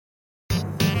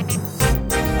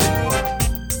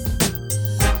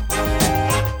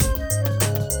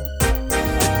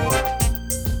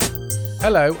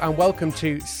Hello and welcome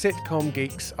to Sitcom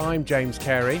Geeks. I'm James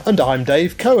Carey. And I'm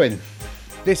Dave Cohen.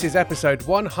 This is episode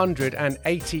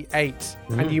 188,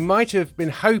 and you might have been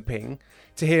hoping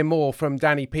to hear more from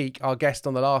Danny Peake, our guest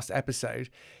on the last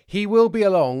episode. He will be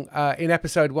along in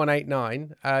episode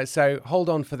 189, so hold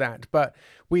on for that. But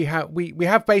we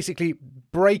have basically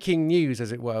breaking news,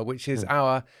 as it were, which is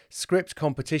our script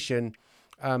competition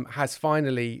has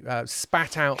finally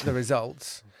spat out the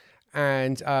results.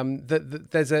 And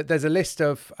there's a list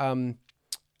of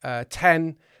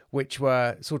 10 which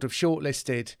were sort of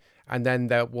shortlisted, and then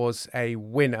there was a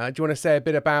winner. Do you want to say a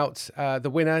bit about the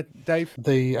winner, Dave?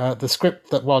 The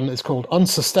script that won is called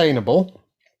Unsustainable,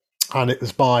 and it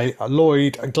was by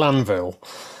Lloyd Glanville.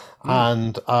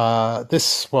 And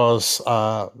this was,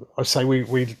 I say,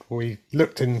 we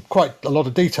looked in quite a lot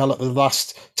of detail at the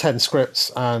last 10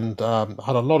 scripts and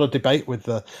had a lot of debate with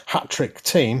the Hat Trick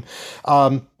team.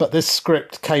 But this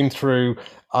script came through.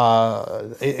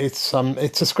 It's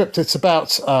a script. It's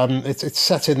about it's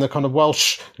set in the kind of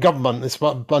Welsh government. It's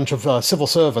about a bunch of civil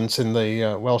servants in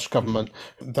the Welsh government.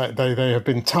 They have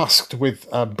been tasked with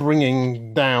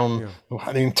bringing down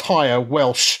the entire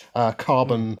Welsh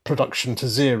carbon production to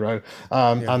zero,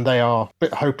 and they are a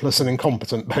bit hopeless and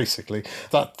incompetent. Basically,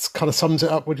 that kind of sums it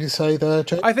up. Would you say there,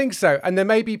 Jay? I think so. And there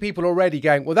may be people already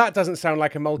going, well, that doesn't sound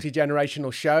like a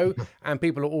multi-generational show, and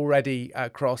people are already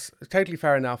cross. Totally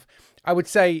fair enough. I would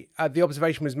say the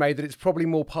observation was made that it's probably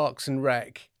more Parks and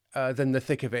Rec than the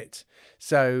thick of it.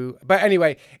 So, but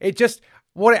anyway,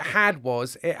 what it had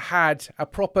was it had a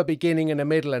proper beginning and a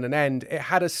middle and an end. It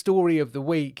had a story of the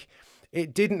week.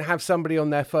 It didn't have somebody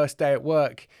on their first day at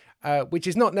work, which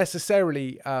is not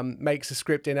necessarily makes a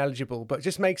script ineligible, but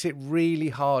just makes it really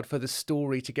hard for the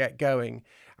story to get going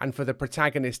and for the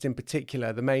protagonist in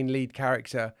particular, the main lead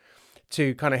character,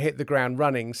 to kind of hit the ground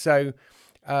running. So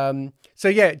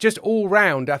yeah, just all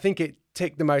round, I think it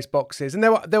ticked the most boxes. And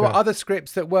there were other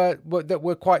scripts that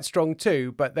were quite strong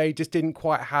too, but they just didn't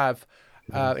quite have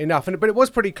enough. But it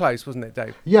was pretty close, wasn't it,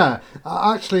 Dave? Yeah,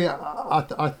 actually,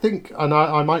 I think, and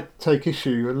I might take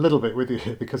issue a little bit with you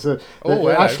here because it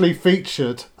actually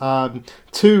featured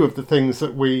two of the things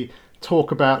that we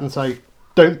talk about and say,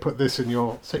 don't put this in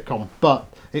your sitcom, but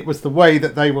it was the way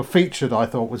that they were featured, I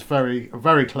thought, was very,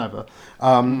 very clever,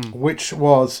 which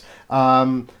was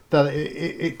that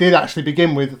it did actually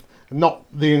begin with not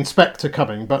the inspector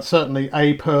coming, but certainly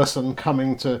a person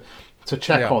coming to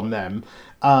check on them.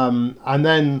 And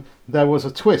then there was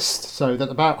a twist, so that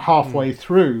about halfway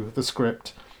through the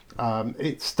script,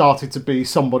 it started to be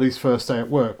somebody's first day at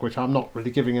work, which I'm not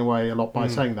really giving away a lot by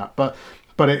saying that, but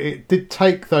it did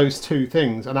take those two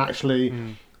things and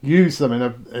actually use them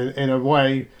in a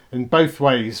way, in both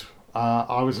ways.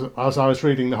 As I was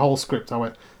reading the whole script, I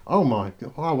went, "Oh my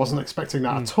God, I wasn't expecting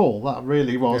that at all." That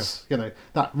really was,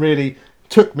 that really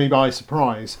took me by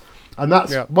surprise. And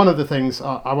that's one of the things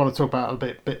I want to talk about a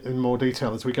bit in more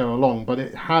detail as we go along. But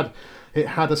it had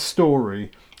a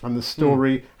story, and the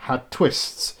story had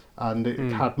twists, and it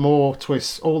had more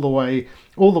twists all the way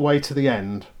to the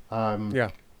end.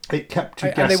 It kept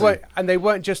you guessing. And they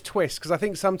weren't just twists, because I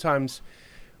think sometimes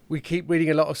we keep reading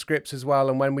a lot of scripts as well,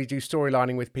 and when we do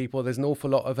storylining with people, there's an awful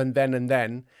lot of and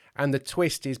then, and the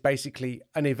twist is basically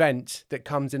an event that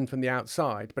comes in from the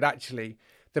outside, but actually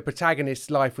the protagonist's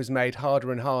life was made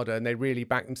harder and harder, and they really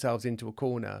backed themselves into a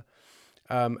corner.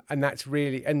 And that's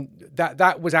really, and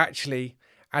that was actually,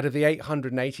 out of the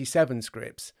 887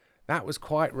 scripts, that was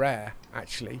quite rare,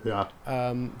 actually. Yeah.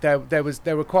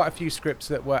 There were quite a few scripts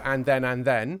that were and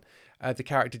then. The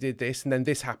character did this, and then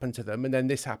this happened to them, and then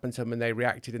this happened to them, and they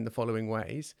reacted in the following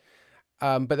ways.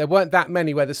 But there weren't that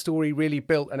many where the story really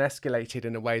built and escalated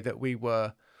in a way that we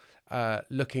were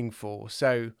looking for.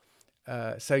 So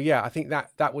yeah, I think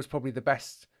that was probably the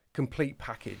best complete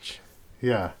package.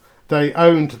 Yeah. They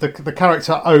owned the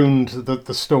character owned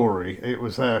the story. It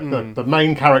was the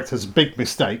main character's big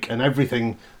mistake, and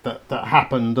everything that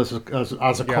happened was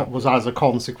as a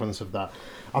consequence of that.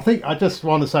 I think I just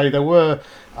want to say there were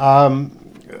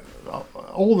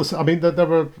all this. I mean, there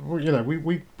were,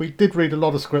 we did read a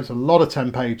lot of scripts, a lot of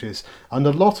 10 pages, and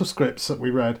a lot of scripts that we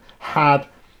read had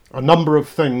a number of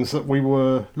things that we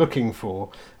were looking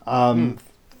for.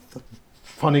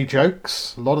 Funny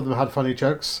jokes. A lot of them had funny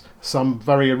jokes. Some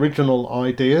very original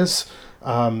ideas.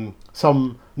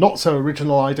 Some not so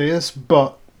original ideas,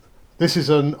 but this is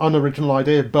an unoriginal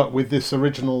idea, but with this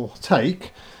original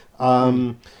take.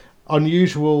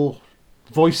 Unusual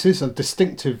voices and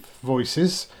distinctive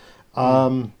voices.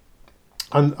 And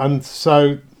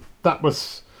so that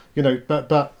was,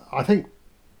 but I think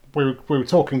we were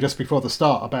talking just before the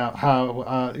start about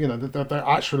how, they're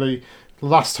actually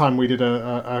last time we did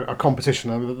a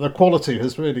competition, the quality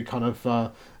has really kind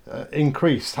of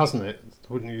increased, hasn't it?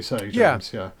 Wouldn't you say,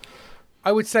 James? Yeah.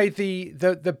 I would say the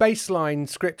baseline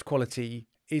script quality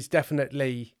is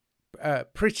definitely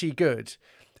pretty good,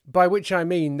 by which I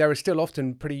mean there are still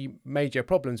often pretty major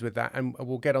problems with that, and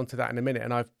we'll get onto that in a minute,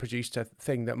 and I've produced a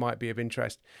thing that might be of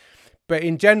interest. But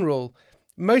in general,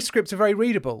 most scripts are very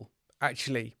readable,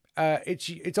 actually.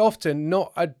 It's often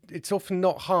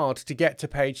not hard to get to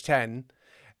page 10.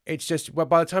 It's just, well,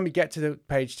 by the time you get to the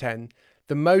page 10,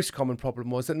 the most common problem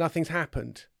was that nothing's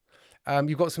happened.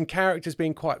 You've got some characters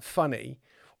being quite funny,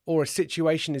 or a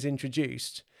situation is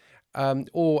introduced,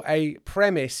 or a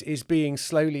premise is being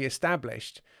slowly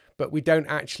established, but we don't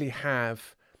actually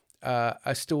have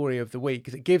a story of the week.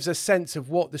 It gives a sense of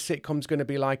what the sitcom's going to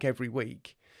be like every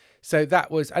week. So that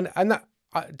was, and that,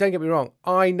 don't get me wrong,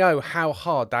 I know how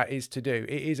hard that is to do.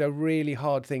 It is a really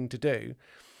hard thing to do.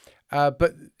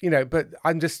 But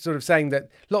I'm just sort of saying that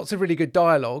lots of really good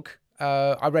dialogue.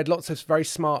 I read lots of very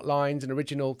smart lines and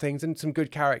original things, and some good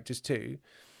characters too.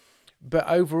 But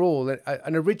overall,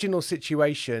 an original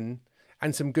situation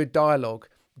and some good dialogue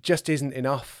just isn't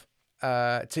enough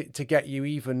to get you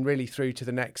even really through to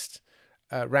the next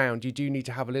round. You do need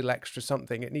to have a little extra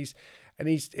something. It needs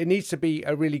to be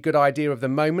a really good idea of the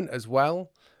moment as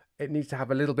well. It needs to have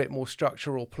a little bit more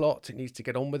structure or plot. It needs to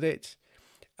get on with it.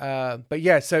 But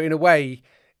yeah, so in a way,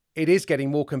 it is getting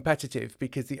more competitive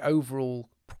because the overall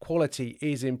quality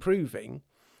is improving.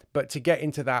 But to get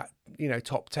into that,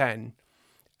 top 10,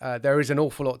 there is an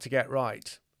awful lot to get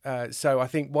right. So I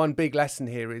think one big lesson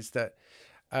here is that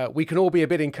we can all be a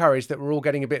bit encouraged that we're all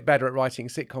getting a bit better at writing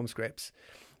sitcom scripts.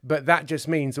 But that just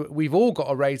means that we've all got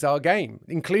to raise our game,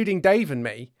 including Dave and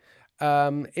me,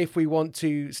 if we want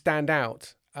to stand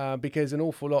out, because an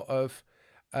awful lot of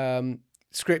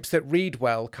scripts that read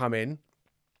well come in,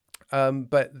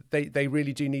 but they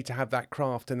really do need to have that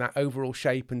craft and that overall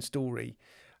shape and story,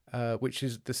 which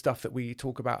is the stuff that we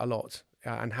talk about a lot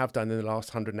and have done in the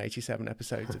last 187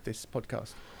 episodes of this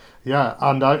podcast. Yeah,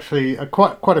 and actually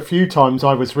quite a few times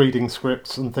I was reading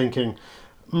scripts and thinking,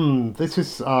 this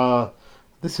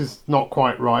is not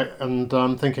quite right,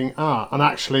 and thinking, and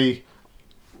actually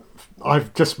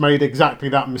I've just made exactly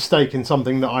that mistake in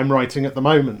something that I'm writing at the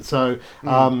moment. So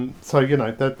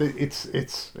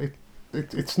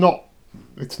it's not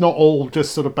all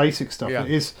just sort of basic stuff. Yeah.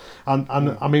 It is, and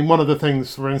I mean, one of the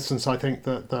things, for instance, I think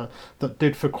that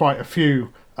did for quite a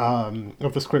few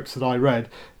of the scripts that I read,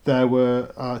 there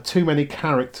were too many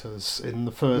characters in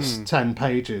the first 10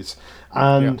 pages,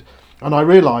 and I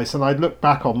realised, and I looked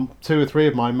back on 2 or 3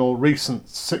 of my more recent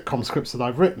sitcom scripts that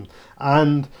I've written,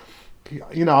 and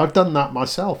I've done that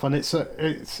myself, and it's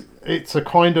a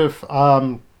kind of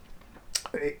and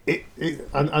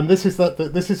this is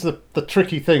the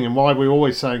tricky thing, and why we're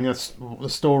always saying the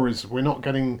stories we're not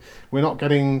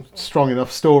getting strong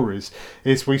enough stories,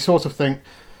 is we sort of think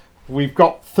we've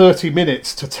got 30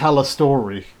 minutes to tell a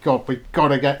story. God,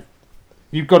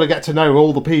 you've got to get to know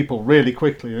all the people really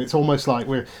quickly. It's almost like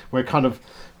we're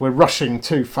rushing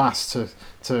too fast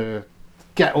to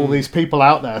get all these people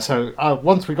out there. So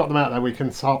once we've got them out there, we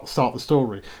can start the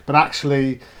story. But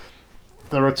actually,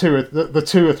 there are the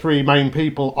 2 or 3 main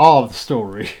people are the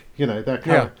story.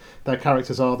 Their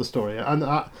characters are the story. And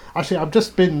actually, I've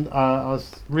just been I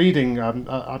was reading.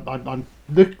 I'm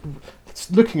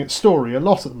looking at story a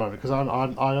lot at the moment, because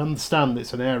I understand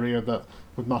it's an area that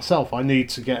with myself I need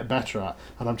to get better at.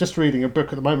 And I'm just reading a book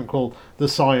at the moment called The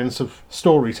Science of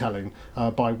Storytelling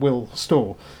by Will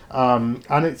Storr, and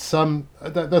it's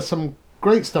there's some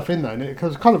great stuff in there, and it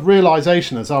was kind of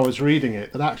realization as I was reading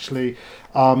it that actually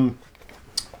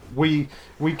we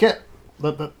get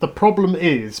the problem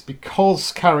is,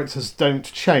 because characters don't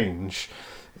change,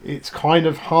 it's kind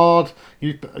of hard.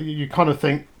 You kind of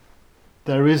think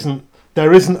there isn't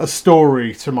a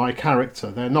story to my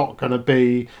character. They're not going to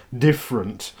be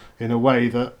different in a way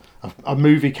that a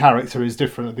movie character is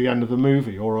different at the end of the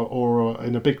movie, or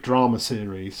in a big drama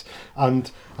series,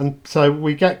 and so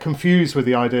we get confused with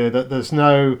the idea that there's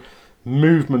no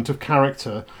movement of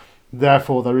character,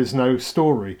 therefore there is no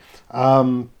story.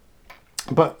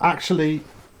 But actually,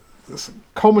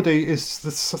 comedy is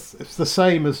the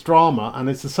same as drama, and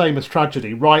it's the same as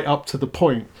tragedy, right up to the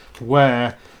point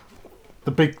where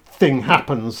the big thing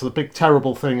happens, the big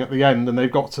terrible thing at the end, and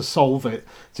they've got to solve it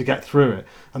to get through it.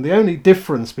 And the only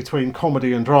difference between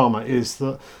comedy and drama is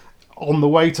that on the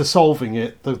way to solving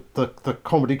it, the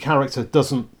comedy character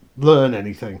doesn't learn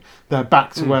anything. They're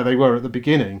back to where they were at the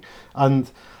beginning.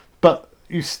 But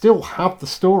you still have the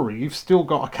story. You've still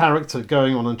got a character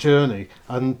going on a journey,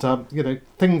 and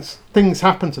things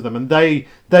happen to them, and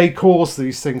they cause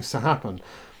these things to happen.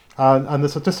 And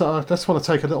there's I just want to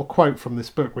take a little quote from this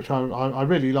book, which I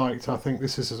really liked. I think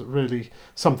this is really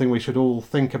something we should all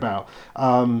think about.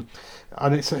 And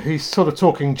he's sort of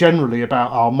talking generally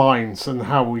about our minds and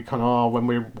how we kind of are when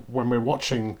we're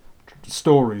watching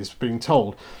stories being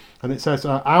told. And it says,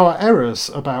 our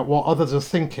errors about what others are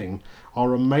thinking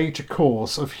are a major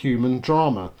cause of human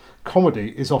drama.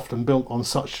 Comedy is often built on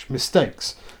such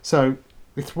mistakes. So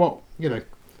it's what,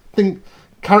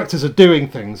 characters are doing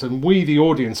things, and we, the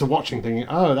audience, are watching thinking,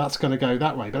 oh, that's going to go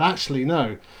that way. But actually,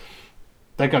 no,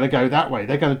 they're going to go that way.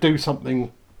 They're going to do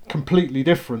something completely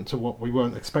different to what we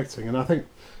weren't expecting. And I think,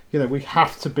 we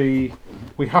have to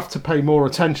pay more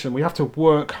attention. We have to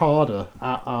work harder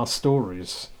at our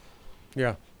stories.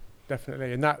 Yeah,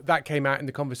 definitely. And that came out in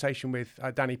the conversation with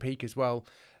Danny Peake as well,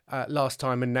 last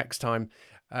time and next time.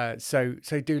 So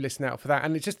do listen out for that.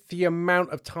 And it's just the amount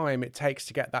of time it takes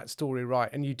to get that story right.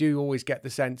 And you do always get the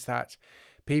sense that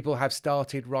people have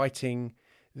started writing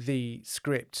the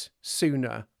script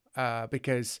sooner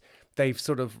because they've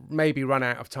sort of maybe run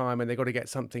out of time and they've got to get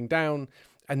something down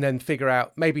and then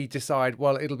maybe decide,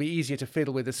 well, it'll be easier to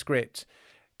fiddle with the script.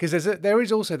 Because there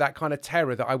is also that kind of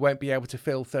terror that I won't be able to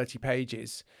fill 30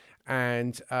 pages.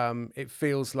 And it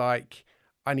feels like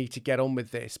I need to get on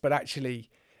with this. But actually,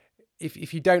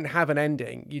 if you don't have an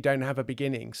ending, you don't have a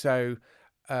beginning. So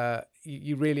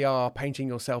you really are painting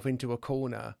yourself into a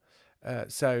corner.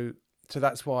 So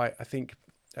that's why I think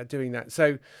doing that.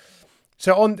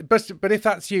 But if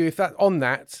that's you,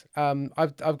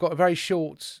 I've got a very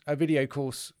short video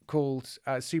course called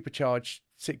Supercharged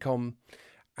Sitcom,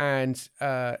 and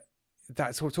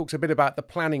that sort of talks a bit about the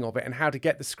planning of it and how to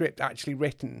get the script actually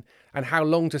written and how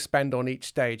long to spend on each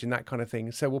stage and that kind of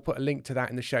thing. So we'll put a link to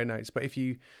that in the show notes. But if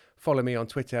you follow me on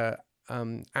Twitter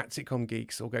at Sitcom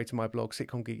Geeks or go to my blog,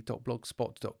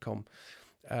 sitcomgeek.blogspot.com,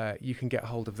 you can get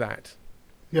hold of that.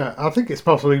 Yeah, I think it's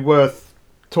possibly worth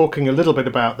talking a little bit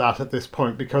about that at this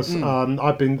point because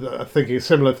I've been thinking a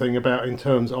similar thing about in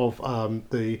terms of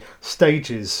the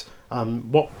stages.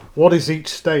 What is each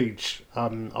stage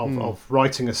of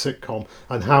writing a sitcom,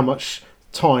 and how much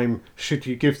time should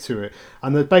you give to it?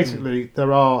 And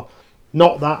there are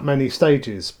not that many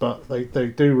stages, but they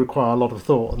do require a lot of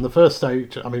thought. And the first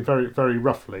stage, I mean, very, very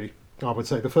roughly, I would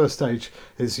say the first stage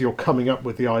is you're coming up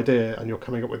with the idea and you're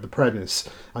coming up with the premise,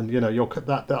 and you're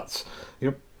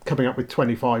coming up with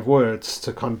 25 words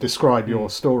to kind of describe your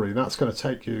story. And that's going to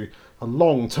take you a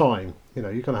long time. You're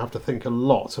going to have to think a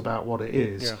lot about what it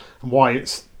is and why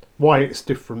it's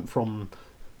different from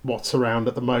what's around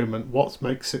at the moment, what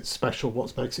makes it special,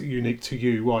 what makes it unique to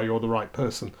you, why you're the right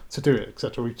person to do it,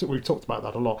 etc. We've talked about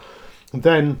that a lot. And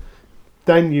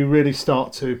then you really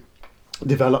start to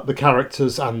develop the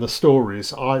characters and the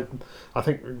stories. I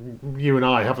think you and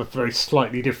I have a very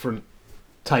slightly different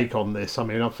take on this. I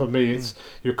mean, for me, it's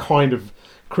you're kind of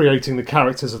creating the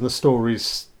characters and the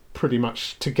stories pretty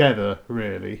much together,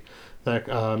 really. But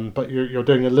you're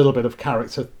doing a little bit of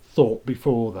character thought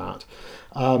before that.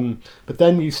 But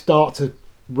then you start to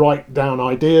write down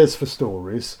ideas for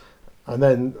stories, and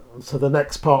then so the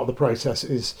next part of the process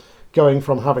is going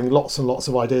from having lots and lots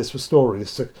of ideas for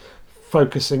stories to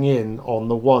focusing in on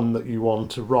the one that you want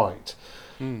to write.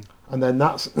 And then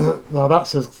that's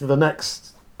the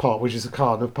next part, which is the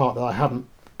kind of part that I haven't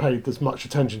paid as much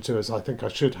attention to as I think I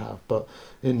should have, but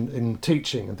in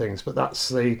teaching and things. But that's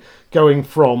the going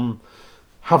from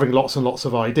having lots and lots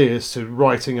of ideas to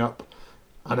writing up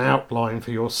an outline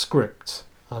for your script.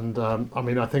 And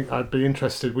I think I'd be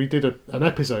interested. We did an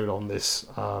episode on this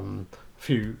a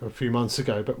few months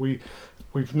ago, but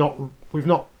we've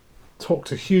not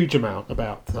talked a huge amount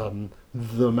about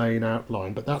the main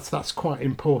outline. But that's quite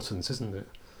important, isn't it?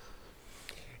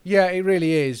 Yeah, it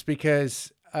really is,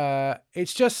 because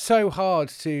it's just so hard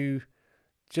to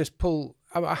just pull.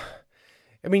 I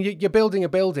mean, you're building a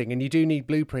building, and you do need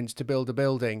blueprints to build a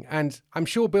building. And I'm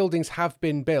sure buildings have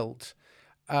been built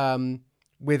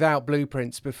without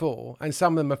blueprints before, and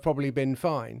some of them have probably been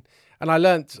fine. And I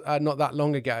learnt not that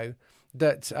long ago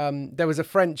that there was a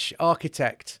French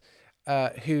architect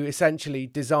who essentially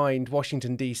designed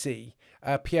Washington, D.C.,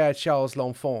 Pierre Charles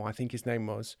L'Enfant, I think his name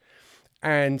was.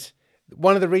 And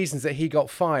one of the reasons that he got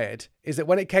fired is that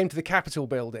when it came to the Capitol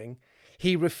building,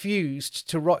 he refused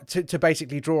to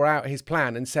basically draw out his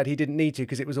plan and said he didn't need to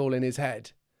because it was all in his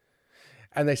head.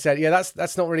 And they said, yeah,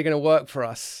 that's not really going to work for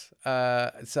us.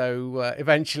 So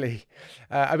eventually,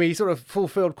 he sort of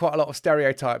fulfilled quite a lot of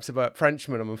stereotypes about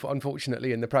Frenchmen,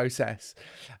 unfortunately, in the process.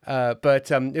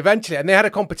 But eventually, and they had a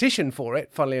competition for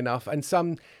it, funnily enough, and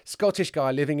some Scottish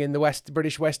guy living in the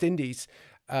British West Indies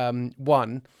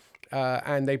won,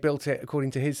 and they built it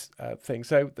according to his thing.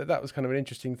 So that was kind of an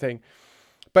interesting thing.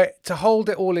 But to hold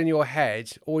it all in your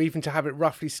head, or even to have it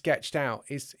roughly sketched out,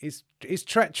 is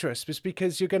treacherous, just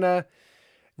because you're gonna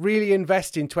really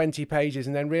invest in 20 pages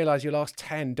and then realize your last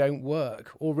 10 don't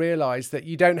work, or realize that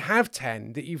you don't have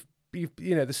 10, that you've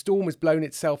the storm has blown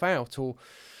itself out, or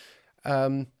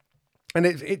and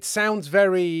it sounds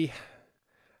very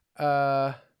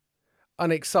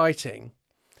unexciting.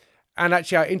 And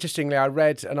actually, interestingly, I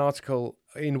read an article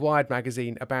in Wired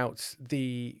magazine about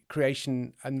the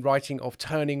creation and writing of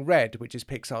Turning Red, which is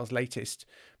Pixar's latest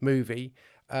movie,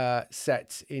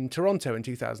 set in Toronto in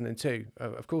 2002.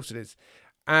 Of course it is.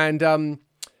 And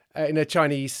in a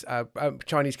Chinese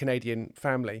Canadian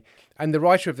family. And the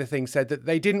writer of the thing said that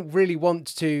they didn't really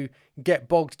want to get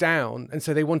bogged down, and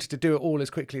so they wanted to do it all as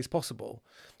quickly as possible.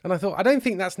 And I thought, I don't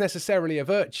think that's necessarily a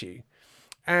virtue.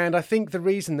 And I think the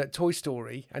reason that Toy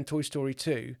Story and Toy Story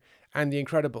 2 and The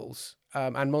Incredibles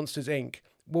and Monsters, Inc.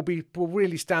 will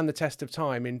really stand the test of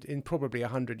time in probably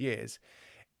 100 years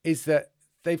is that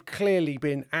they've clearly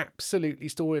been absolutely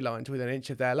storylined within an inch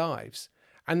of their lives.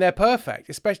 And they're perfect.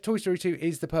 Especially Toy Story 2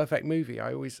 is the perfect movie.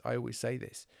 I always say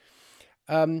this.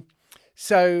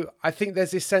 So I think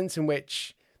there's this sense in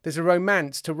which there's a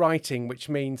romance to writing, which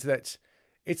means that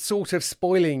it's sort of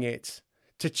spoiling it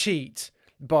to cheat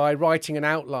by writing an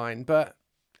outline, but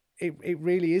it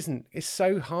really isn't. It's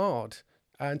so hard.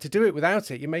 And to do it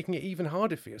without it, you're making it even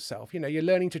harder for yourself. You're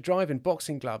learning to drive in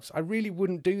boxing gloves. I really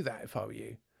wouldn't do that if I were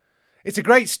you. It's a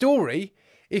great story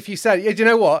if you said, yeah, do you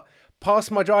know what? Pass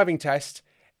my driving test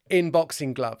in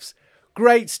boxing gloves.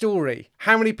 Great story.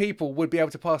 How many people would be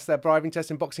able to pass their driving test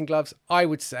in boxing gloves? I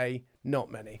would say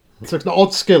not many. It's an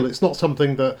odd skill. It's not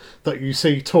something that you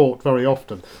see taught very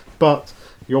often, but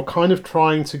you're kind of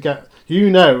trying to get,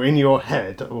 in your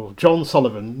head, or John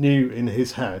Sullivan knew in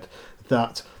his head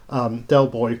that Del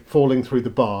Boy falling through the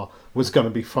bar was going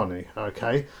to be funny.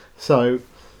 Okay, so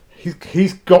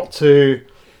he's got to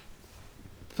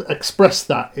express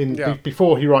that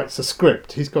before he writes a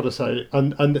script. He's got to say,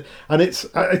 and it's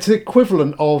the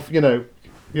equivalent of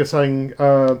you're saying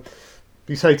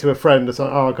you say to a friend, it's like,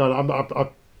 oh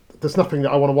God, there's nothing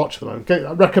that I want to watch at the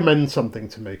moment. Recommend something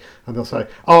to me, and they'll say,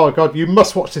 "Oh God, you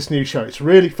must watch this new show. It's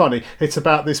really funny. It's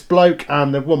about this bloke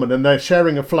and a woman, and they're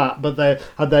sharing a flat, but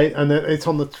it's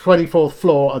on the 24th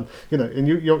floor, and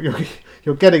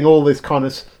you're getting all this kind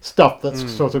of stuff that's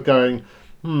sort of going."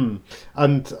 And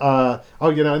and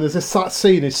there's that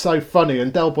scene is so funny,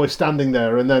 and Del Boy standing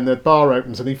there, and then the bar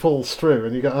opens and he falls through,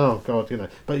 and you go, oh God,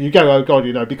 but you go, oh God,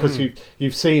 because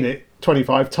you've seen it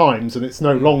 25 times and it's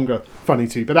no longer funny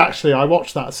to you. But actually, I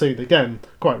watched that scene again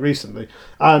quite recently,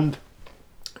 and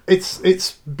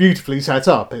it's beautifully set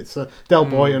up. It's Del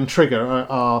Boy and Trigger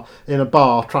are in a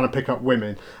bar trying to pick up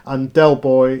women, and Del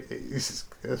Boy is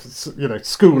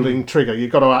schooling Trigger.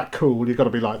 You've got to act cool. You've got to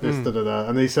be like this,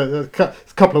 And he said a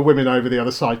couple of women over the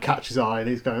other side catch his eye, and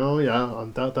he's going, "Oh yeah,"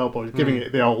 and Del Boy's giving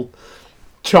it the old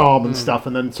charm and stuff,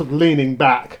 and then sort of leaning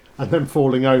back and then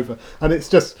falling over, and it's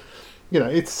just,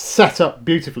 it's set up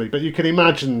beautifully. But you can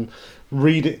imagine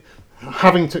reading.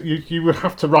 You would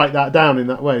have to write that down in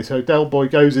that way. So Del Boy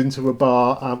goes into a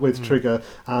bar with Trigger,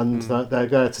 and they're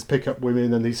there to pick up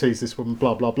women, and he sees this woman,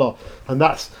 blah blah blah, and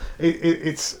that's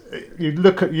it.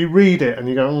 You read it, and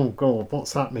you go, oh God,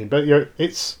 what's that mean? But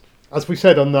it's, as we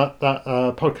said on that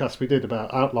podcast we did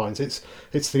about outlines, it's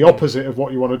the opposite of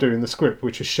what you want to do in the script,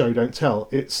 which is show don't tell.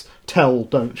 It's tell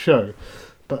don't show.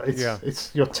 But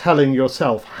it's you're telling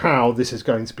yourself how this is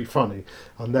going to be funny,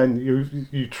 and then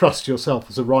you trust yourself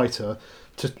as a writer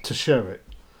to show it.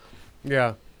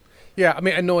 Yeah. I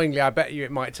mean, annoyingly, I bet you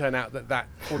it might turn out that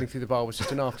falling through the bar was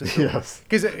just an afterthought. Yes.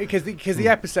 Because the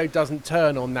episode doesn't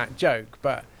turn on that joke,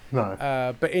 but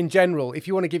no. But in general, if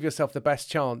you want to give yourself the best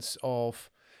chance of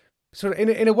sort of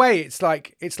in a way, it's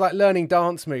like learning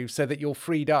dance moves so that you're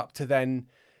freed up to then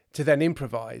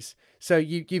improvise. So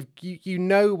you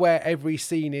know where every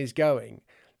scene is going,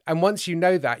 and once you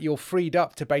know that, you're freed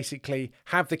up to basically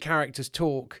have the characters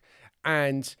talk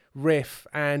and riff,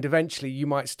 and eventually you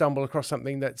might stumble across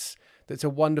something that's a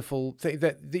wonderful thing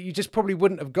that you just probably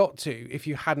wouldn't have got to if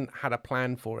you hadn't had a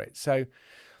plan for it. So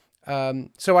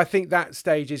I think that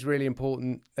stage is really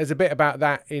important. There's a bit about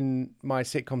that in my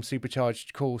Sitcom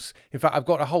Supercharged course. In fact, I've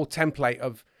got a whole template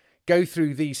of go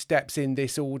through these steps in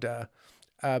this order.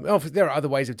 There are other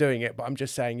ways of doing it, but I'm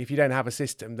just saying if you don't have a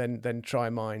system, then try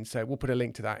mine. So we'll put a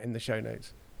link to that in the show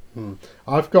notes.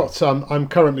 I've got I'm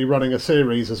currently running a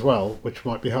series as well, which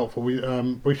might be helpful.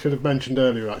 We should have mentioned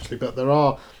earlier actually, but there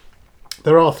are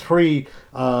 3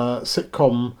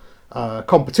 sitcom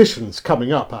competitions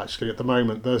coming up actually at the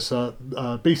moment. There's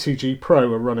BCG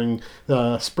Pro are running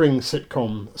the spring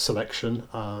sitcom selection.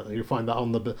 You'll find that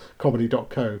on the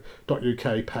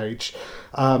comedy.co.uk page.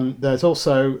 There's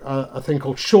also a thing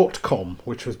called Shortcom,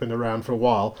 which has been around for a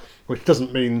while, which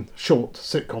doesn't mean short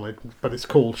sitcom, but it's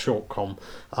called Shortcom.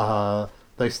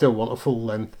 They still want a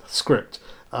full-length script.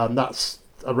 That's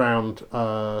around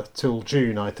till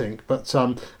June, I think. But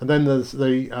and then there's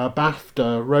the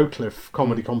BAFTA Rowcliffe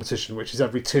comedy competition, which is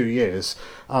every 2 years.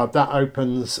 That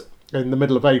opens in the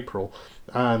middle of April,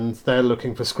 and they're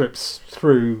looking for scripts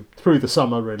through the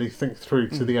summer, really. Think through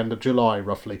to the end of July,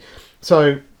 roughly.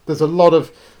 So there's a lot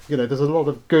of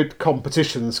good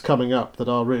competitions coming up that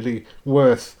are really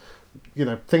worth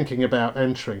thinking about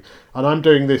entering. And I'm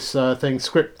doing this thing,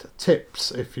 Script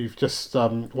Tips, if you just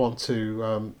want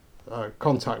to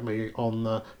contact me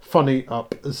on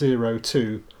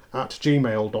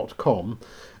funnyup02@gmail.com.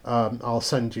 I'll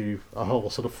send you a whole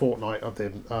sort of fortnight of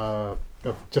the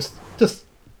of just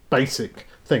basic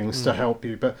things to help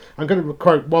you. But I'm going to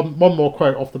quote one more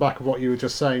quote off the back of what you were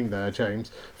just saying there,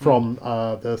 James, from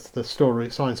the story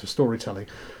Science of Storytelling.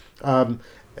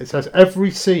 It says,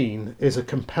 every scene is a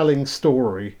compelling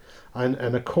story and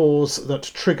a cause that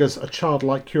triggers a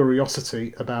childlike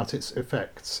curiosity about its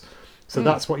effects. So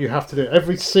that's what you have to do.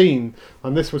 Every scene,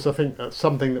 and this was, I think,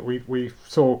 something that we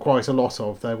saw quite a lot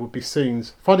of. There would be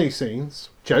scenes, funny scenes,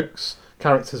 jokes,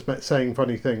 characters saying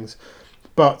funny things,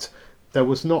 but there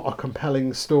was not a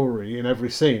compelling story in every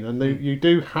scene. And you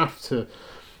do have to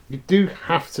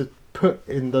put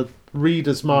in the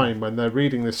reader's mind when they're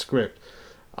reading the script,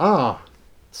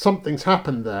 something's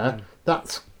happened there.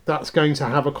 That's going to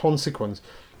have a consequence.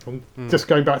 Just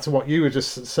going back to what you were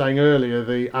just saying earlier,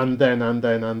 the and then.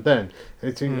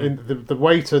 It's the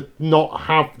way to not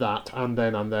have that and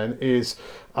then is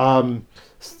the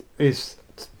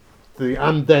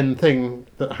and then thing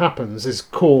that happens is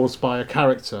caused by a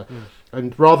character.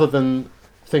 And rather than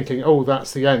thinking, oh,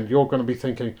 that's the end, you're going to be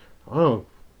thinking, oh,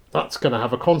 that's going to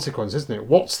have a consequence, isn't it?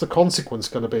 What's the consequence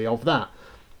going to be of that?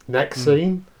 Next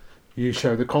scene, you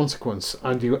show the consequence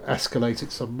and you escalate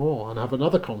it some more and have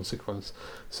another consequence.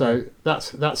 So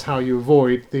that's how you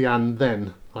avoid the and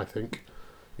then, I think.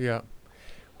 Yeah.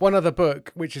 One other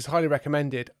book which is highly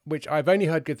recommended, which I've only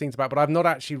heard good things about but I've not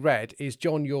actually read, is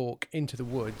John Yorke, Into the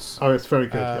Woods. Oh, it's very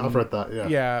good. I've read that.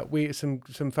 Yeah,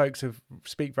 some folks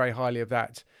speak very highly of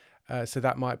that, so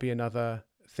that might be another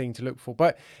thing to look for.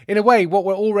 But in a way, what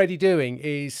we're already doing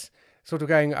is sort of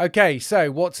going, okay, so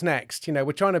what's next?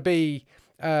 We're trying to be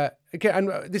and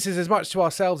this is as much to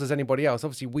ourselves as anybody else.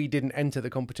 Obviously, we didn't enter the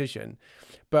competition,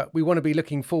 but we want to be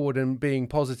looking forward and being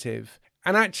positive.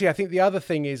 And actually, I think the other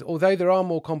thing is, although there are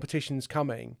more competitions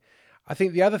coming, I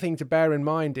think the other thing to bear in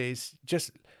mind is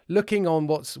just looking on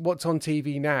what's on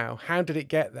TV now. How did it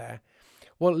get there?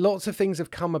 Well, lots of things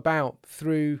have come about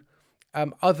through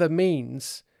other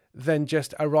means than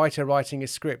just a writer writing a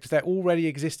script. They're already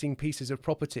existing pieces of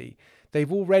property.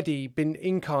 They've already been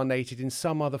incarnated in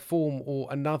some other form or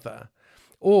another.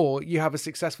 Or you have a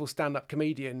successful stand-up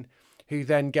comedian who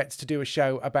then gets to do a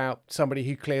show about somebody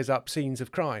who clears up scenes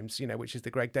of crimes, which is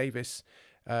the Greg Davis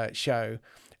show.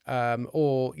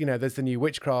 Or there's the new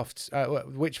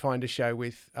Witchfinder show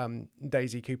with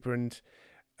Daisy Cooper and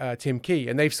Tim Key.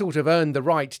 And they've sort of earned the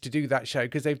right to do that show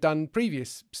because they've done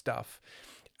previous stuff.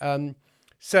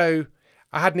 So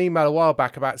I had an email a while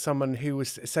back about someone who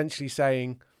was essentially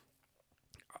saying,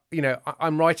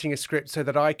 I'm writing a script so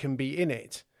that I can be in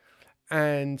it.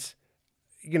 And,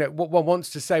 what one wants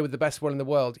to say with the best will in the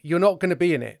world, you're not going to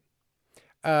be in it.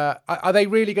 Are they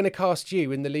really going to cast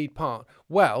you in the lead part?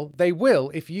 Well, they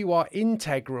will if you are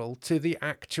integral to the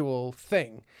actual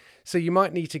thing. So you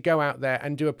might need to go out there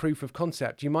and do a proof of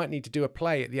concept. You might need to do a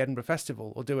play at the Edinburgh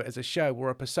Festival or do it as a show or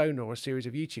a persona or a series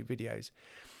of YouTube videos.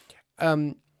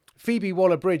 Phoebe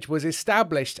Waller-Bridge was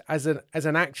established as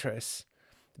an actress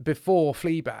before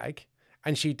Fleabag,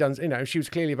 and she'd done, she was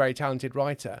clearly a very talented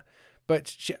writer,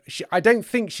 but I don't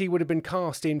think she would have been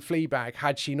cast in Fleabag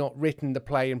had she not written the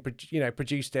play and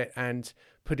produced it and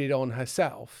put it on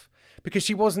herself, because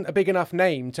she wasn't a big enough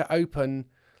name to open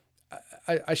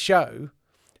a show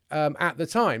at the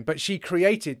time. But she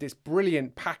created this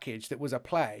brilliant package that was a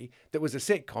play, that was a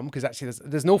sitcom, because actually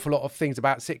there's an awful lot of things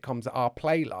about sitcoms that are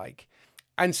play-like.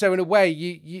 And so in a way,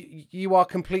 you are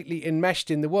completely enmeshed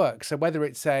in the work. So whether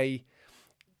it's we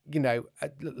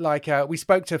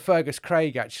spoke to Fergus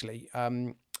Craig, actually,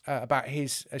 about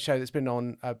his show that's been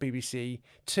on BBC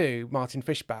Two, Martin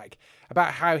Fishback,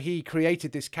 about how he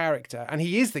created this character. And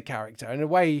he is the character. In a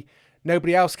way,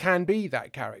 nobody else can be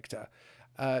that character.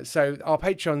 So our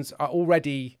patrons are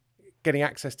already getting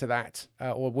access to that,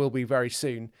 or will be very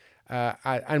soon.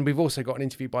 And we've also got an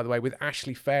interview, by the way, with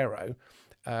Ashley Farrow,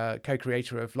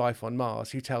 co-creator of Life on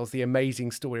Mars, who tells the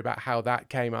amazing story about how that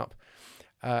came up.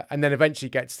 And then eventually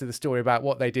gets to the story about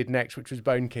what they did next, which was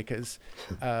Bone Kickers.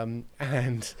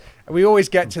 And we always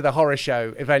get to the horror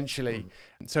show eventually.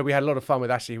 So we had a lot of fun with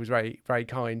Ashley, who was very, very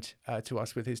kind to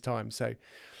us with his time. So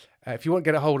if you want to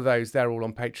get a hold of those, they're all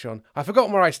on Patreon. I've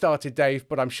forgotten where I started, Dave,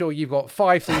 but I'm sure you've got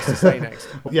 5 things to say next.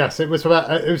 Yes, it was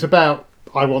about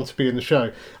I want to be in the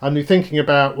show. And you're thinking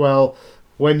about, well,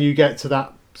 when you get to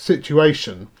that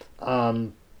situation...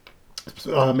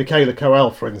 Michaela Coel,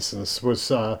 for instance, was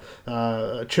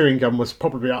Chewing Gum was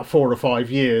probably about 4 or 5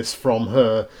 years from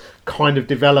her kind of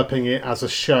developing it as a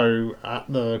show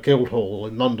at the Guildhall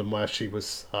in London where she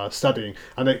was studying,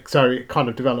 and so it kind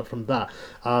of developed from that.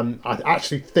 I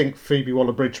actually think Phoebe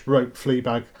Waller-Bridge wrote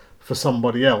Fleabag for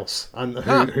somebody else, and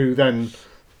who then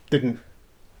didn't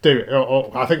do it.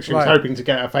 Or I think she was hoping to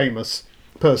get a famous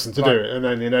person to do it, and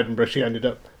then in Edinburgh she ended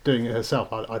up doing it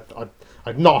herself.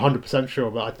 I'm not 100%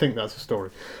 sure, but I think that's the story.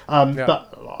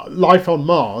 But Life on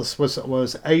Mars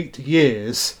was 8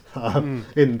 years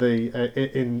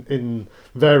in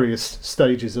various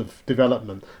stages of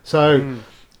development. So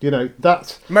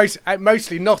that's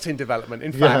mostly not in development.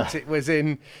 In fact, it was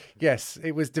it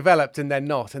was developed and then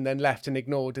not, and then left and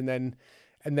ignored, and then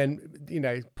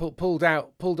pulled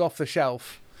off the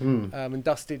shelf. And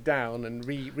dusted down and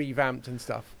revamped and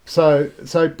stuff. So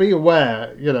be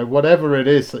aware, whatever it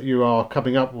is that you are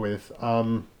coming up with,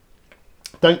 don't.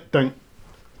 And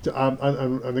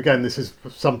again, this is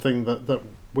something that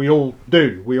we all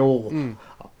do. We all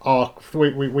are.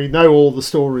 We know all the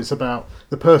stories about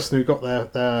the person who got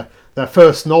their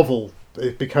first novel.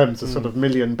 It becomes a sort of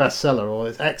million bestseller, or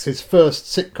it's X's first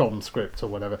sitcom script or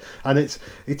whatever, and it's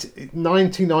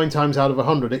 99 times out of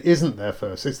 100 it isn't their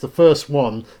first. It's the first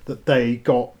one that they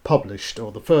got published,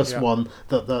 or the first one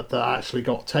that actually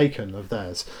got taken of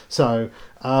theirs. So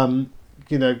the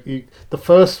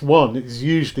first one is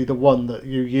usually the one that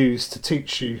you use to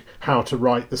teach you how to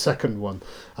write the second one.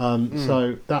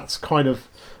 So that's kind of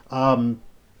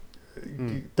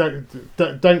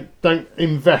don't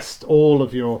invest all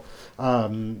of your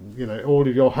all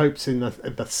of your hopes in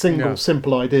the single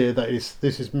simple idea that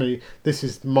this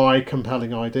is my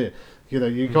compelling idea.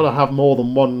 You've got to have more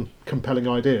than one compelling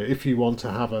idea if you want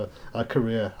to have a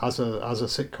career as a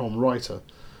sitcom writer.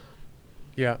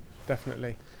 Yeah,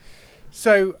 definitely.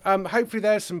 So hopefully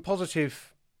there's some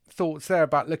positive thoughts there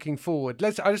about looking forward.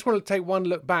 I just want to take one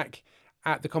look back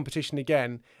at the competition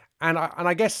again. And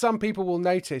I guess some people will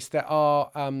notice that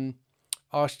our long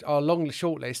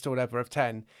shortlist or whatever of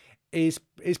 10 is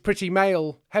pretty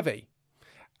male heavy,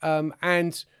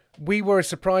 and we were as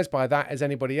surprised by that as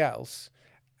anybody else.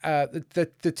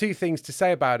 The two things to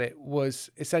say about it was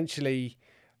essentially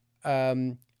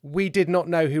we did not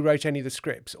know who wrote any of the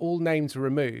scripts. All names were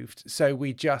removed, so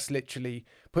we just literally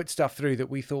put stuff through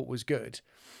that we thought was good.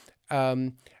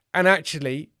 And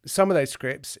actually, some of those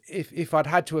scripts, if I'd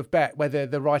had to have bet whether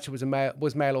the writer was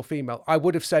male or female, I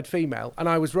would have said female, and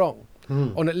I was wrong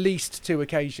on at least 2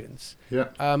 occasions. Yeah.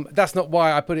 That's not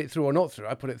why I put it through or not through.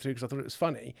 I put it through because I thought it was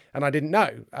funny, and I didn't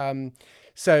know.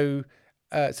 So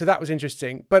that was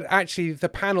interesting. But actually, the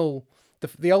panel,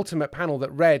 the ultimate panel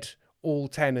that read all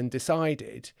 10 and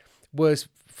decided was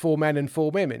 4 men and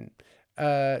 4 women.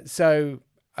 So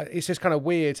it's just kind of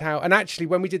weird how, and actually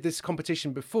when we did this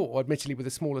competition before, admittedly with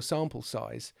a smaller sample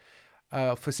size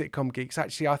for Sitcom Geeks,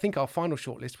 actually I think our final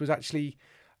shortlist was actually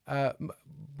had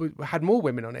more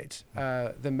women on it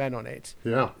than men on it.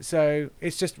 Yeah. So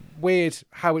it's just weird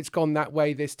how it's gone that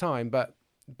way this time. But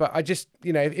I just,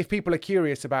 if people are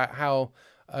curious about how,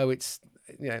 it's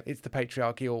the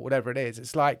patriarchy or whatever it is,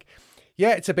 it's like,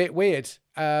 yeah, it's a bit weird.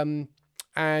 And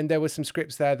there were some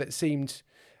scripts there that seemed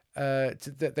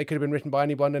that they could have been written by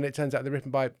anyone, and it turns out they're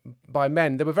written by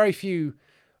men. There were very few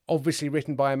obviously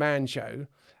written by a man show,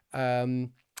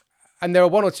 and there were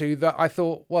 1 or 2 that I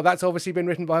thought, well, that's obviously been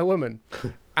written by a woman,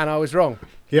 and I was wrong.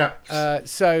 Yeah.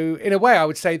 So in a way, I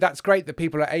would say that's great that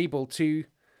people are able to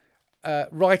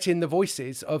write in the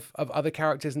voices of other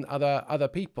characters and other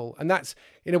people, and that's,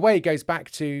 in a way, it goes back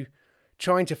to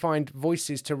trying to find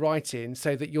voices to write in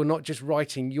so that you're not just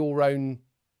writing your own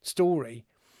story.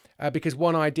 Because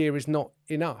one idea is not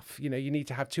enough. You need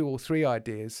to have 2 or 3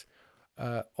 ideas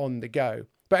on the go.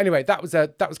 But anyway, that was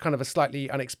kind of a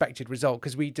slightly unexpected result,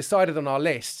 because we decided on our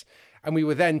list, and we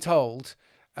were then told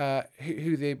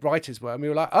who the writers were, and we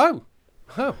were like, oh,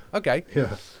 okay.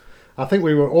 Yeah, I think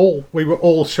we were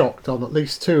all shocked on at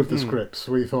least 2 of the scripts.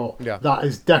 We thought that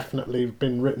has definitely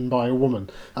been written by a woman,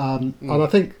 and I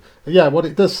think what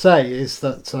it does say is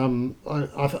that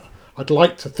I'd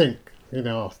like to think in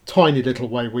our tiny little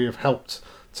way, we have helped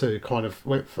to kind of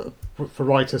for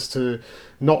writers to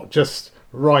not just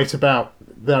write about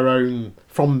their own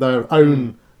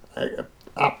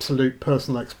absolute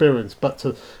personal experience, but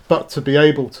to be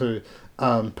able to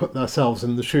put themselves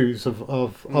in the shoes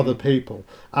of other people.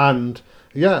 And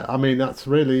yeah, I mean, that's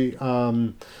really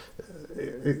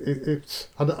it's.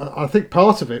 And I think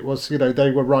part of it was,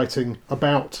 they were writing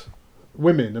about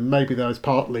women, and maybe that was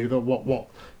partly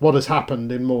what has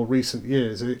happened in more recent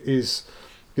years is,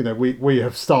 we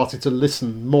have started to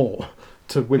listen more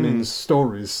to women's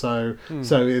stories, so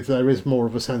there is more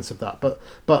of a sense of that,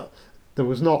 but there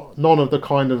was none of the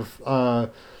kind of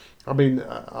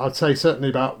I'd say certainly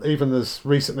about even as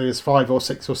recently as 5 or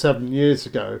 6 or 7 years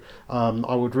ago,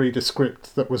 I would read a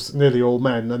script that was nearly all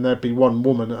men, and there'd be one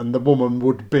woman, and the woman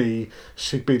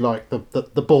she'd be like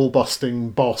the ball-busting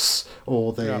boss,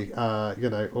 or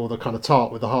or the kind of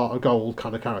tart with the heart of gold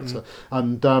kind of character.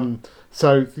 And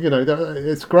so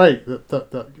it's great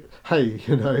that hey,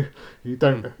 you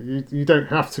don't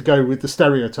have to go with the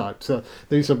stereotypes.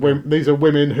 These are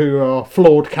women who are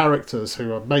flawed characters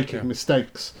who are making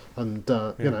mistakes. And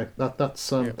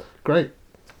that's great.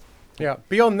 Yeah.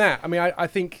 Beyond that, I mean, I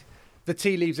think the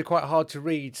tea leaves are quite hard to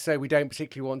read, so we don't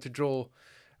particularly want to draw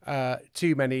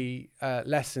too many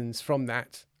lessons from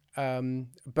that.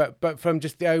 But from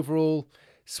just the overall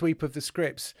sweep of the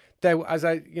scripts, there, as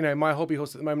my hobby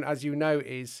horse at the moment, as you know,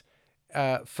 is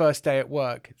First Day at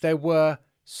Work. There were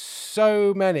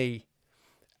so many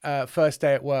First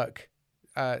Day at Work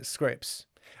scripts,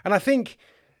 and I think.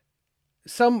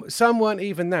 Some weren't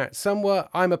even that. Some were,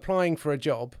 I'm applying for a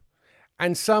job,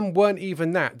 and some weren't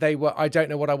even that. They were, I don't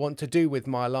know what I want to do with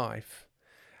my life.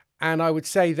 And I would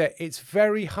say that it's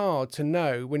very hard to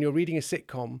know when you're reading a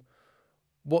sitcom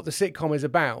what the sitcom is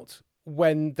about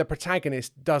when the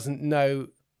protagonist doesn't know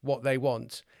what they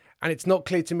want. And it's not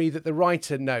clear to me that the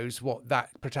writer knows what that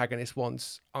protagonist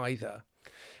wants either.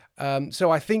 So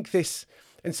I think this,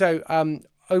 and so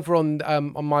over on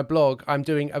my blog, I'm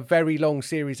doing a very long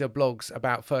series of blogs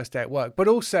about First Day at Work, but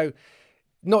also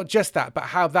not just that, but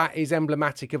how that is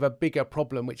emblematic of a bigger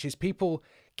problem, which is people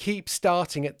keep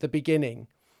starting at the beginning,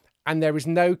 and there is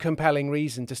no compelling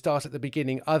reason to start at the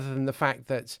beginning other than the fact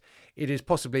that it is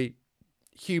possibly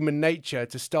human nature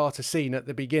to start a scene at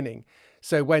the beginning.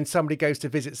 So when somebody goes to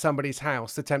visit somebody's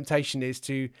house, the temptation is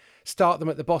to start them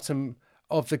at the bottom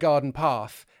of the garden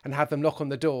path and have them knock on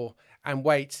the door and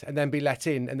wait and then be let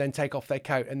in and then take off their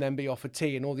coat and then be offered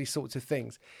tea and all these sorts of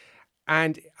things.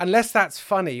 And unless that's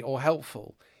funny or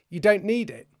helpful, you don't need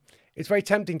it. It's very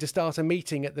tempting to start a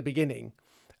meeting at the beginning.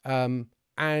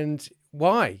 And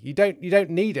why? You don't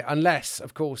need it unless,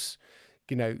 of course,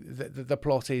 the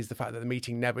plot is the fact that the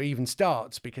meeting never even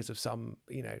starts because of some,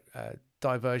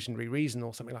 diversionary reason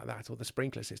or something like that, or the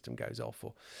sprinkler system goes off,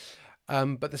 or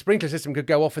but the sprinkler system could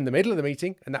go off in the middle of the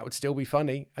meeting and that would still be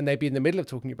funny, and they'd be in the middle of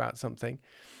talking about something.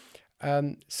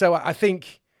 So I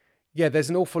think, there's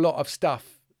an awful lot of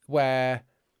stuff where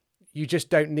you just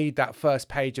don't need that first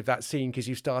page of that scene because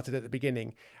you started at the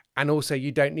beginning. And also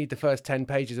you don't need the first 10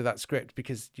 pages of that script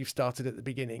because you've started at the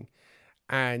beginning.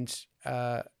 And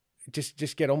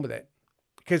just get on with it.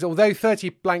 Because although 30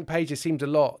 blank pages seemed a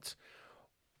lot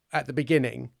at the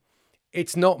beginning,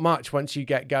 it's not much once you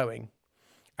get going.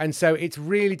 And so it's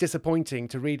really disappointing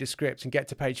to read a script and get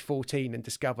to page 14 and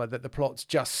discover that the plot's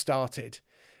just started.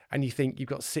 And you think you've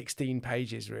got 16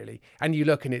 pages really. And you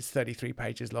look and it's 33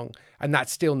 pages long. And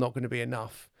that's still not going to be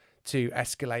enough to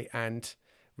escalate and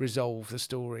resolve the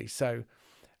story. So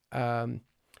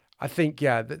I think,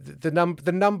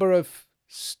 the number of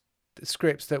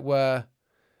scripts that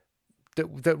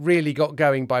really got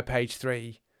going by page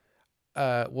 3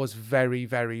 was very,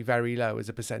 very, very low as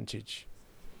a percentage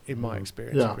in my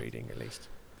experience of reading, at least.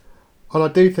 And I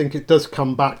do think it does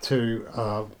come back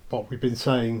to what we've been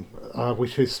saying,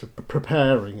 which is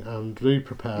preparing and do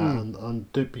prepare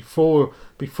and do before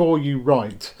you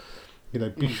write.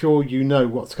 Be sure you know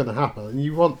what's going to happen, and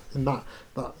you want that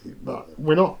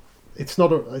we're not. It's not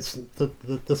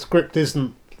the script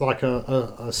isn't like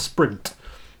a sprint.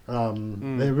 That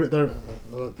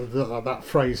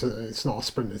phrase, it's not a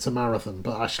sprint, it's a marathon.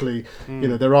 But actually,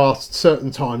 there are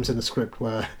certain times in a script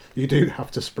where you do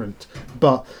have to sprint.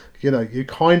 But you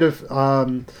kind of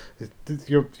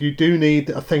you do need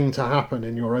a thing to happen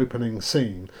in your opening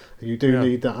scene. You do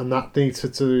need that, and that needs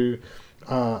to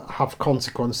have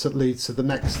consequence that leads to the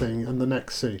next thing and the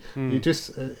next scene. You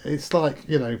just, it's like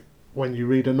when you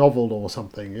read a novel or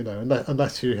something,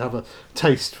 unless you have a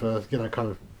taste for kind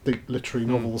of deep literary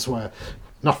novels where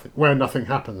nothing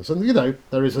happens, and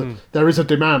there is a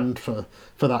demand for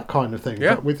that kind of thing.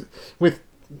 But with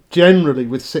generally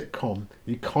with sitcom,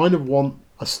 you kind of want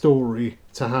a story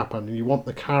to happen, and you want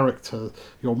the character,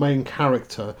 your main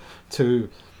character, to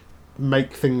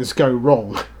make things go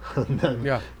wrong, and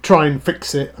then try and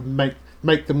fix it, and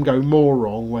make them go more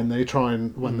wrong when they try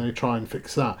and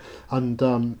fix that. And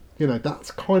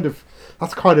that's kind of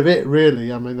it,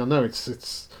 really. I mean, I know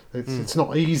it's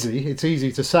not easy. It's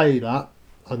easy to say that,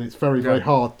 and it's very very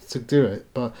hard to do it.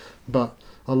 But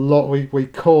a lot we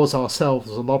cause ourselves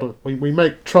a lot of we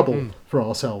make trouble for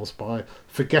ourselves by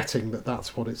forgetting that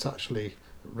that's what it's actually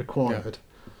required.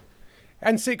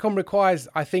 And sitcom requires,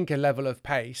 I think, a level of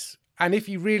pace. And if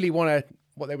you really want to,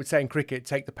 what they would say in cricket,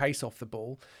 take the pace off the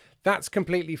ball, that's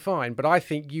completely fine. But I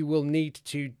think you will need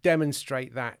to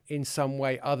demonstrate that in some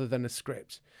way other than a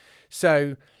script.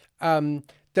 So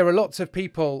there are lots of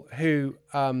people who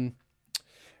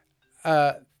like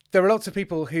The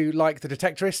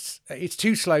Detectorists. It's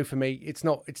too slow for me. It's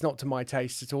not to my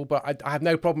taste at all. But I have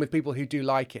no problem with people who do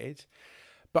like it.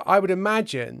 But I would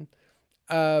imagine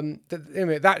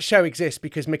that show exists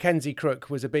because Mackenzie Crook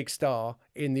was a big star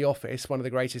in The Office, one of the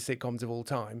greatest sitcoms of all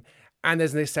time. And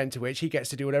there's this sense to which he gets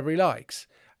to do whatever he likes,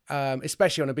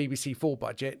 especially on a BBC Four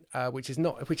budget, which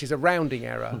is a rounding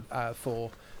error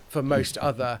for most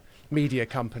other media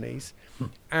companies.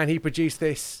 And he produced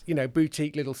this,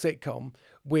 boutique little sitcom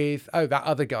with that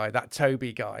other guy, that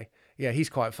Toby guy. Yeah, he's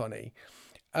quite funny.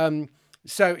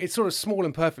 So it's sort of small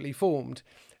and perfectly formed.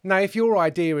 Now, if your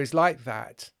idea is like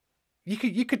that, you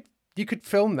could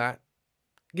film that.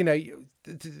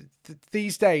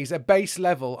 These days, a base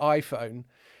level iPhone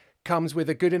comes with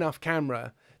a good enough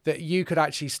camera that you could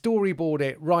actually storyboard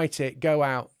it, write it, go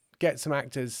out, get some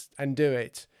actors and do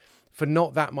it for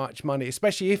not that much money,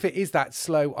 especially if it is that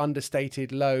slow,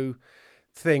 understated, low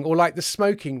thing. Or like The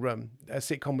Smoking Room, a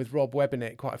sitcom with Rob Webb in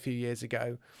it quite a few years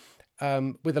ago.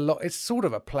 With a lot, it's sort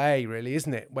of a play, really,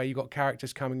 isn't it? Where you've got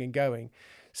characters coming and going.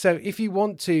 So if you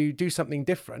want to do something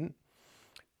different,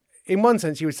 in one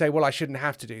sense, you would say, well, I shouldn't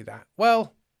have to do that.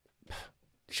 Well,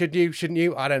 should you? Shouldn't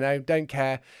you? I don't know. Don't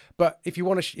care. But if you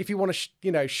want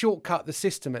to, shortcut the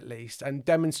system at least and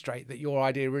demonstrate that your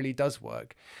idea really does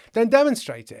work, then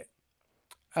demonstrate it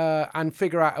and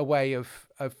figure out a way of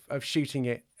shooting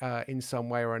it in some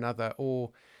way or another, or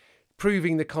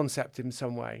proving the concept in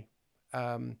some way.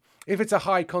 If it's a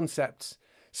high concept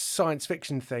science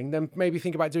fiction thing, then maybe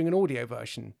think about doing an audio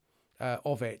version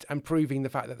of it and proving the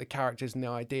fact that the characters and the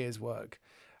ideas work,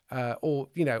 or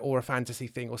a fantasy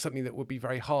thing or something that would be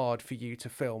very hard for you to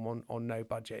film on no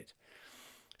budget.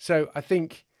 So I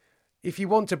think if you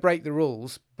want to break the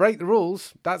rules.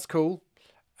 That's cool.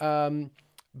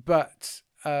 But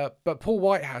Paul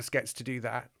Whitehouse gets to do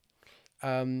that,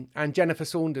 and Jennifer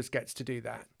Saunders gets to do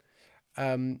that,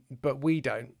 but we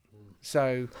don't.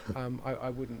 So I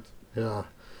wouldn't. Yeah.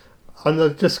 And I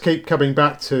just keep coming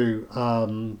back to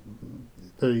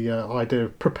the idea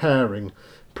of prepare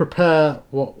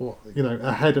what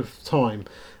ahead of time.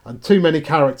 And too many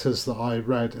characters that I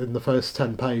read in the first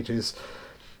 10 pages,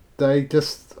 I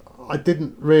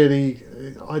didn't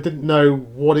know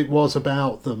what it was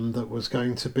about them that was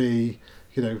going to be,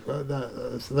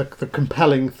 the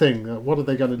compelling thing. What are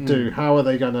they going to do? How are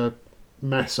they going to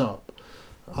mess up?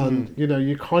 And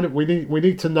we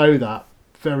need to know that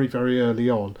very, very early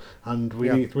on, and we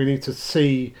need to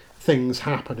see things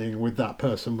happening with that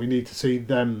person. We need to see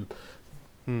them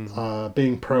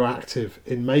being proactive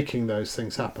in making those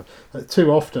things happen.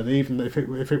 Too often, even if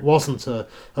it wasn't a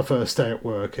first day at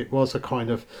work, it was a kind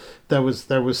of there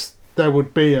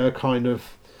would be a kind of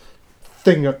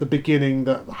thing at the beginning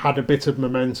that had a bit of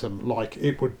momentum, like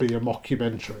it would be a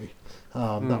mockumentary.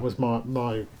 That was my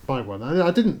one.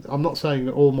 And I'm not saying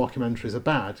that all mockumentaries are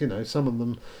bad. Some of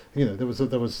them,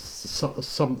 there was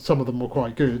some of them were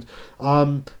quite good.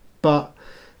 But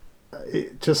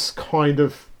it just kind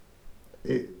of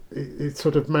it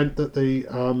sort of meant that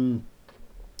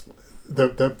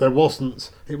there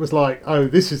wasn't. It was like, oh,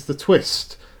 this is the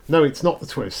twist. No, it's not the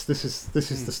twist. This is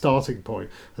the starting point.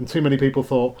 And too many people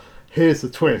thought, here's the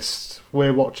twist.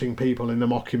 We're watching people in a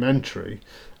mockumentary.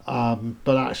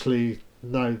 But actually,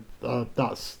 no.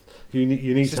 That's you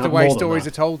need. It's just to have the way more stories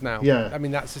are told now. Yeah. I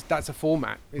mean, that's a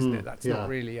format, isn't it? That's not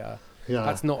really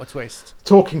that's not a twist.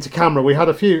 Talking to camera, we had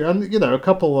a few, and a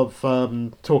couple of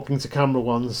talking to camera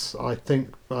ones. I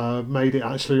think made it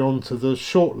actually onto the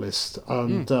shortlist,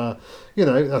 and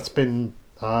that's been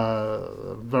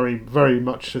very, very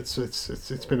much.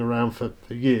 It's been around for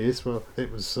years. Well, it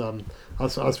was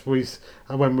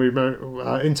when we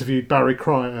interviewed Barry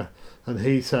Cryer. And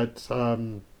he said,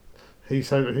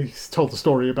 he's told the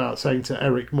story about saying to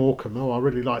Eric Morecambe, "Oh, I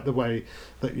really like the way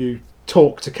that you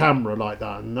talk to camera like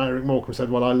that. And Eric Morecambe said,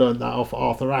 well, I learned that off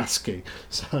Arthur Askey.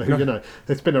 So, you know,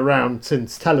 it's been around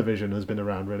since television has been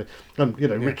around, really. And, you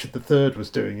know, Richard III was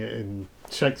doing it in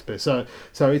Shakespeare. So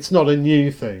it's not a new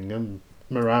thing. And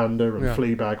Miranda and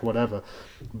Fleabag, whatever.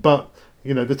 But,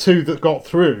 you know, the two that got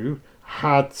through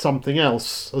had something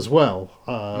else as well.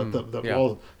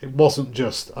 It wasn't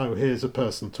just, oh, here's a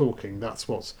person talking. That's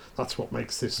what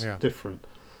makes this different.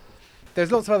 There's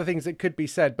lots of other things that could be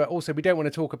said, but also we don't want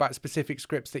to talk about specific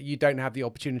scripts that you don't have the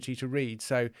opportunity to read.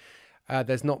 So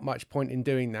there's not much point in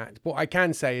doing that. What I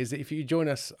can say is that if you join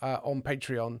us on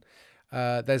Patreon,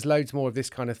 there's loads more of this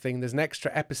kind of thing. There's an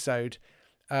extra episode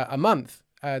a month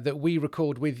that we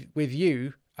record with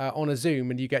you on a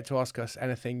Zoom, and you get to ask us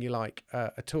anything you like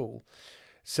at all.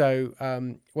 So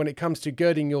when it comes to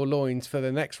girding your loins for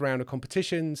the next round of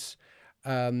competitions,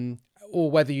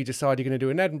 or whether you decide you're going to do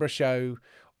an Edinburgh show,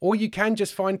 or you can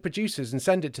just find producers and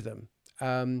send it to them.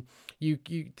 You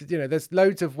know, there's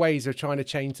loads of ways of trying to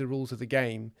change the rules of the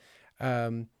game.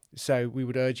 So we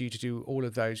would urge you to do all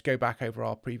of those. Go back over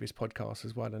our previous podcasts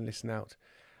as well and listen out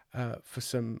for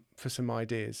some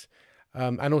ideas.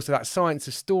 And also that Science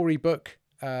of Story book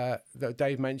that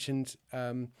Dave mentioned,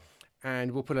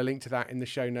 and we'll put a link to that in the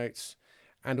show notes,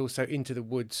 and also Into the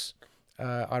Woods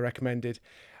I recommended.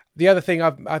 The other thing,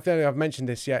 I don't know if I've mentioned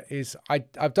this yet, is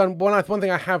I've done one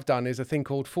thing I have done is a thing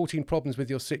called 14 Problems with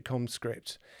Your Sitcom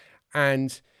Script.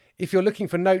 And if you're looking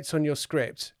for notes on your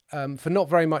script, for not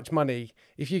very much money,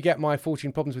 if you get my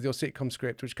 14 Problems with Your Sitcom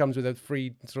Script, which comes with a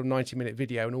free sort of 90-minute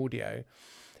video and audio,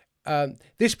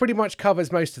 this pretty much covers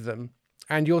most of them.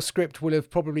 And your script will have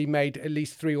probably made at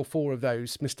least 3 or 4 of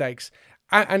those mistakes.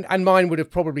 And mine would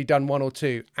have probably done 1 or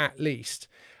 2 at least.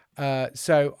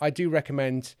 So I do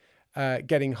recommend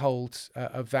getting hold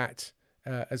of that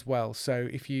as well. So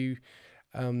if you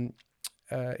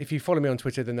follow me on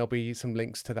Twitter, then there'll be some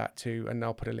links to that too, and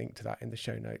I'll put a link to that in the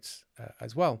show notes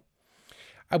as well.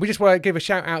 We just want to give a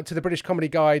shout out to the British Comedy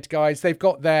Guide guys. They've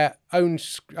got their own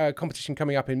competition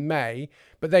coming up in May,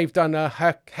 but they've done a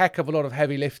heck of a lot of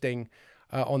heavy lifting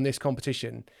on this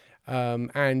competition.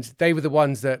 And they were the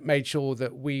ones that made sure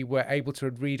that we were able to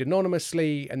read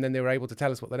anonymously, and then they were able to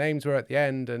tell us what the names were at the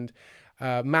end, and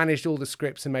managed all the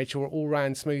scripts and made sure it all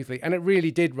ran smoothly. And it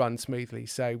really did run smoothly.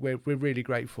 So we're really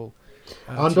grateful.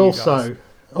 And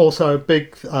also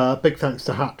big thanks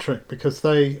to Hat Trick, because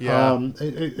they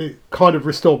it kind of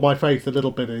restored my faith a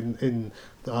little bit in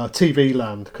TV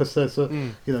land, because there's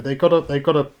you know, they got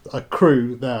a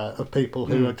crew there of people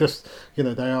who are just, you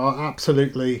know, they are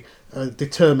absolutely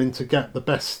determined to get the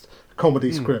best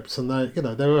comedy scripts, and they, you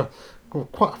know, there were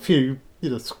quite a few, you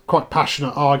know, quite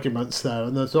passionate arguments there,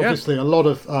 and there's obviously a lot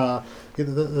of you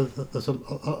know, there's a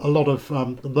lot of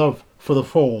love for the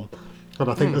form, and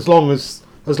I think as long as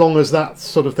that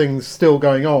sort of thing's still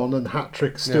going on, and Hat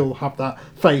Trick still have that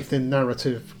faith in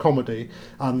narrative comedy,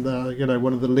 and you know,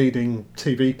 one of the leading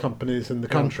TV companies in the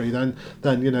country,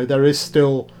 then you know, there is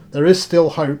still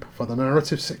hope for the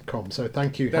narrative sitcom. So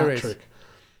thank you, Hat Trick.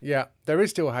 Yeah, there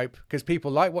is still hope, because people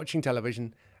like watching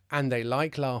television and they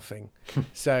like laughing.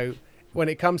 So when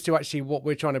it comes to actually what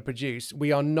we're trying to produce,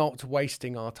 we are not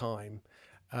wasting our time.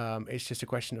 It's just a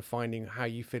question of finding how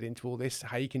you fit into all this,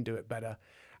 how you can do it better,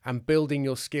 and building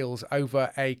your skills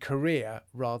over a career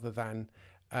rather than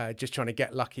just trying to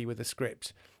get lucky with a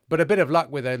script. But a bit of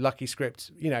luck with a lucky script,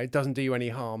 you know, it doesn't do you any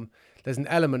harm. There's an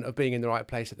element of being in the right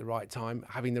place at the right time,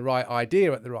 having the right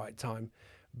idea at the right time.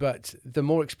 But the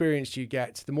more experience you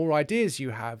get, the more ideas you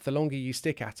have, the longer you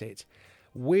stick at it.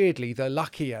 Weirdly, the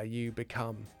luckier you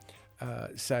become.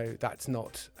 So that's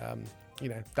not, you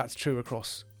know, that's true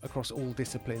across all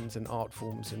disciplines and art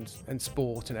forms and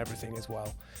sport and everything as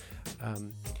well.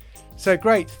 So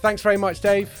great. Thanks very much,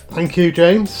 Dave. Thank you,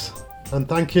 James. And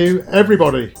thank you,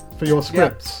 everybody, for your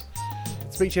scripts.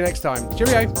 Speak to you next time.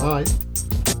 Cheerio. Bye.